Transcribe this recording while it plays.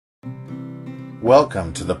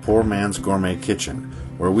Welcome to the Poor Man's Gourmet Kitchen,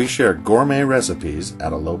 where we share gourmet recipes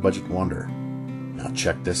at a low-budget wonder. Now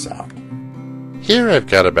check this out. Here I've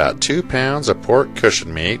got about 2 pounds of pork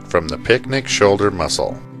cushion meat from the picnic shoulder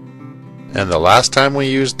muscle. And the last time we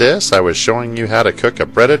used this, I was showing you how to cook a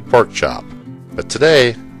breaded pork chop. But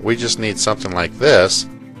today, we just need something like this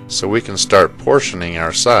so we can start portioning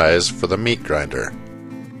our size for the meat grinder.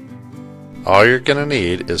 All you're going to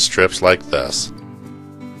need is strips like this.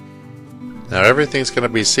 Now everything's going to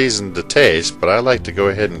be seasoned to taste, but I like to go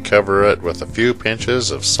ahead and cover it with a few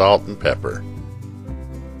pinches of salt and pepper.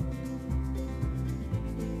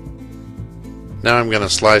 Now I'm going to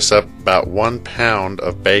slice up about 1 pound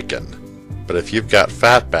of bacon, but if you've got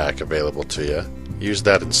fatback available to you, use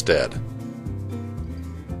that instead.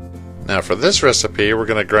 Now for this recipe, we're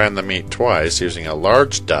going to grind the meat twice using a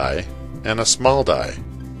large die and a small die.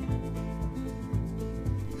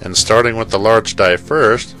 And starting with the large die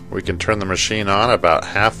first, we can turn the machine on about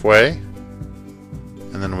halfway,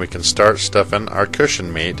 and then we can start stuffing our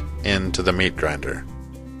cushion meat into the meat grinder.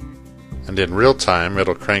 And in real time,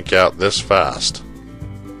 it'll crank out this fast.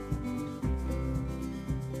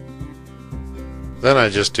 Then I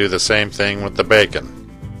just do the same thing with the bacon.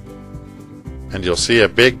 And you'll see a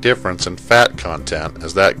big difference in fat content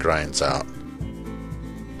as that grinds out.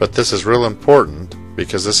 But this is real important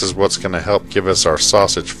because this is what's going to help give us our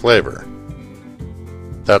sausage flavor.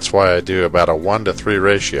 That's why I do about a 1-to-3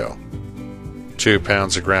 ratio. 2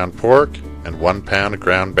 pounds of ground pork and 1 pound of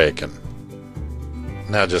ground bacon.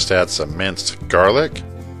 Now just add some minced garlic,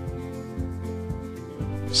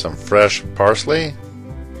 some fresh parsley,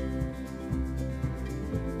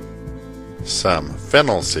 some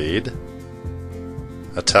fennel seed,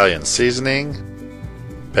 Italian seasoning,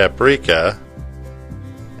 paprika,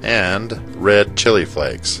 and red chili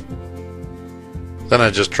flakes. Then I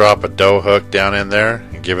just drop a dough hook down in there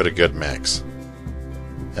and give it a good mix.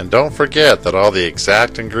 And don't forget that all the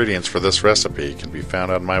exact ingredients for this recipe can be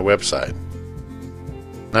found on my website.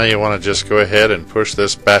 Now you want to just go ahead and push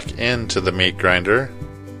this back into the meat grinder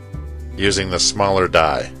using the smaller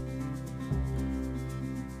die.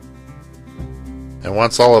 And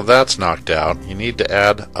once all of that's knocked out, you need to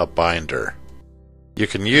add a binder. You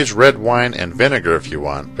can use red wine and vinegar if you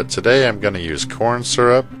want, but today I'm going to use corn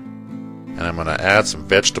syrup and I'm going to add some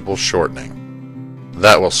vegetable shortening.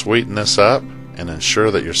 That will sweeten this up and ensure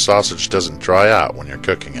that your sausage doesn't dry out when you're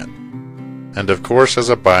cooking it. And of course, as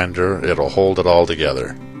a binder, it'll hold it all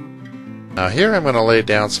together. Now here I'm going to lay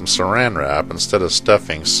down some saran wrap instead of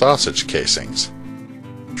stuffing sausage casings.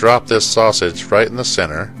 Drop this sausage right in the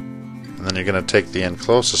center, and then you're going to take the end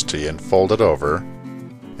closest to you and fold it over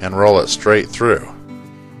and roll it straight through.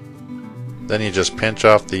 Then you just pinch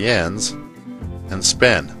off the ends and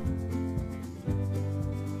spin.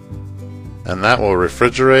 And that will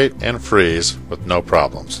refrigerate and freeze with no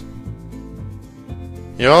problems.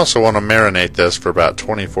 You also want to marinate this for about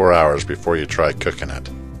 24 hours before you try cooking it.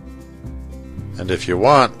 And if you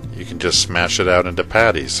want, you can just smash it out into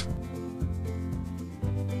patties.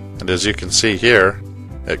 And as you can see here,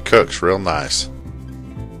 it cooks real nice.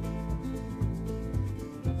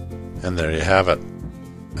 And there you have it.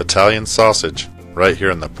 Italian sausage, right here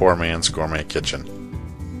in the Poor Man's Gourmet Kitchen.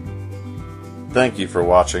 Thank you for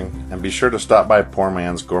watching, and be sure to stop by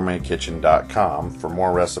PoorMansGourmetKitchen.com for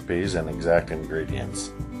more recipes and exact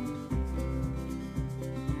ingredients.